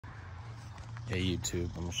Hey YouTube,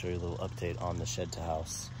 I'm gonna show you a little update on the shed to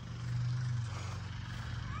house.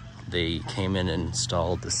 They came in and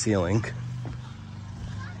installed the ceiling.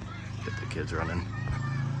 Get the kids running.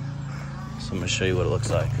 So I'm gonna show you what it looks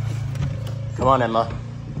like. Come on, Emma.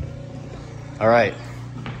 All right.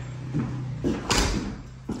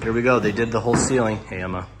 Here we go. They did the whole ceiling. Hey,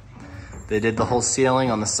 Emma. They did the whole ceiling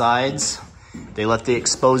on the sides. They left the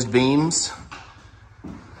exposed beams.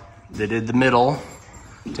 They did the middle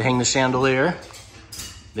to hang the chandelier.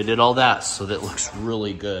 They did all that, so that looks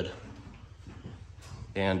really good.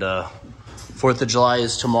 And 4th of July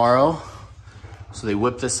is tomorrow, so they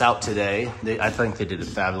whipped this out today. I think they did a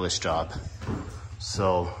fabulous job.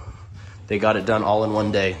 So they got it done all in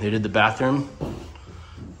one day. They did the bathroom,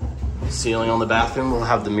 ceiling on the bathroom. We'll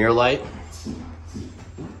have the mirror light.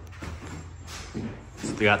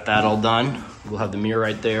 So they got that all done. We'll have the mirror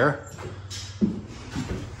right there.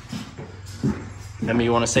 Emma,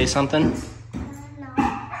 you want to say something?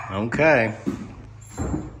 No. Okay.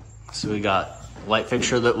 So we got light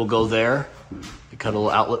fixture that will go there. We cut a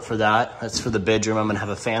little outlet for that. That's for the bedroom. I'm gonna have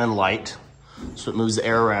a fan and light, so it moves the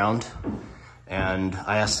air around. And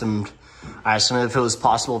I asked them if it was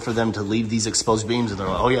possible for them to leave these exposed beams, and they're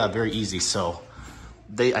like, oh yeah, very easy. So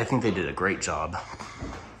I think they did a great job.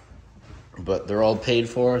 But they're all paid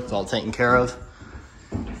for, it's all taken care of.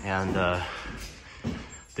 And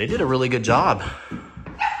they did a really good job.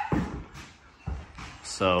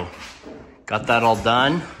 So got that all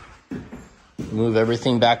done. Move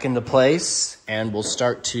everything back into place, and we'll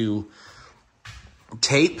start to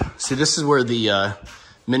tape. So this is where the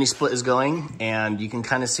mini split is going, and you can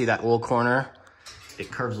kind of see that little corner.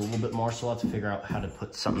 It curves a little bit more, so we'll have to figure out how to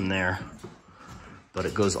put something there. But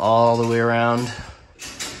it goes all the way around,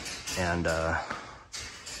 and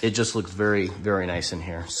it just looks very, very nice in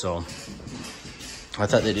here. So I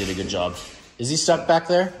thought they did a good job. Is he stuck back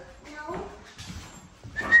there? No.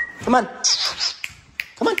 Come on.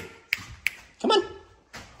 Come on. Come on.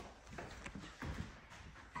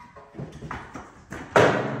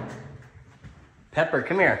 Pepper,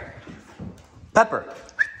 come here. Pepper.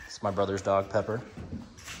 It's my brother's dog, Pepper.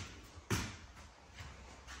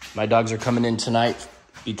 My dogs are coming in tonight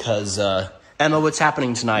because, Emma, what's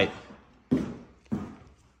happening tonight?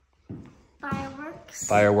 Fireworks.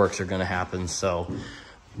 Fireworks are gonna happen, so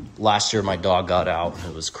last year my dog got out.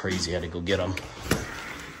 It was crazy, I had to go get him.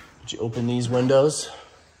 Did you open these windows?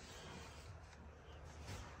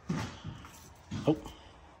 Oh.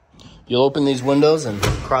 You'll open these windows and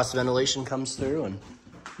cross ventilation comes through, and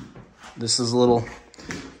this is a little,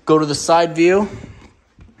 go to the side view,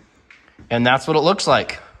 and that's what it looks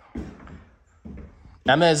like.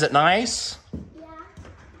 Emma, is it nice? Yeah.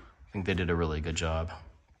 I think they did a really good job.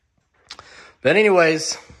 But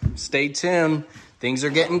anyways, stay tuned. Things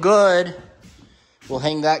are getting good. We'll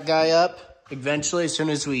hang that guy up eventually as soon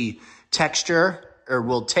as we texture, or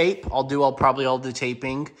we'll tape. I'll probably all the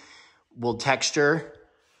taping. We'll texture,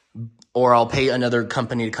 or I'll pay another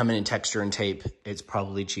company to come in and texture and tape. It's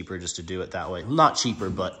probably cheaper just to do it that way. Not cheaper,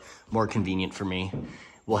 but more convenient for me.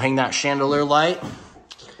 We'll hang that chandelier light.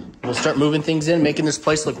 We'll start moving things in, making this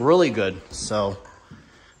place look really good. So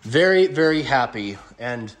very, very happy.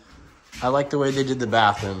 And I like the way they did the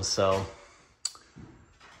bathroom, so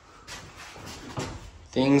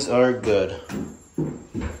things are good.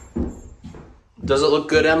 Does it look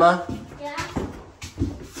good, Emma? Yeah.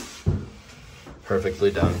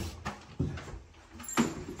 Perfectly done.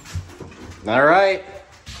 All right.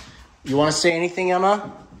 You want to say anything,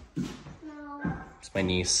 Emma? No. It's my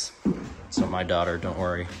niece. It's not my daughter, don't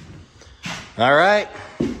worry. All right.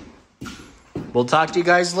 We'll talk to you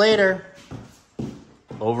guys later.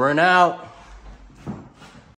 Over and out.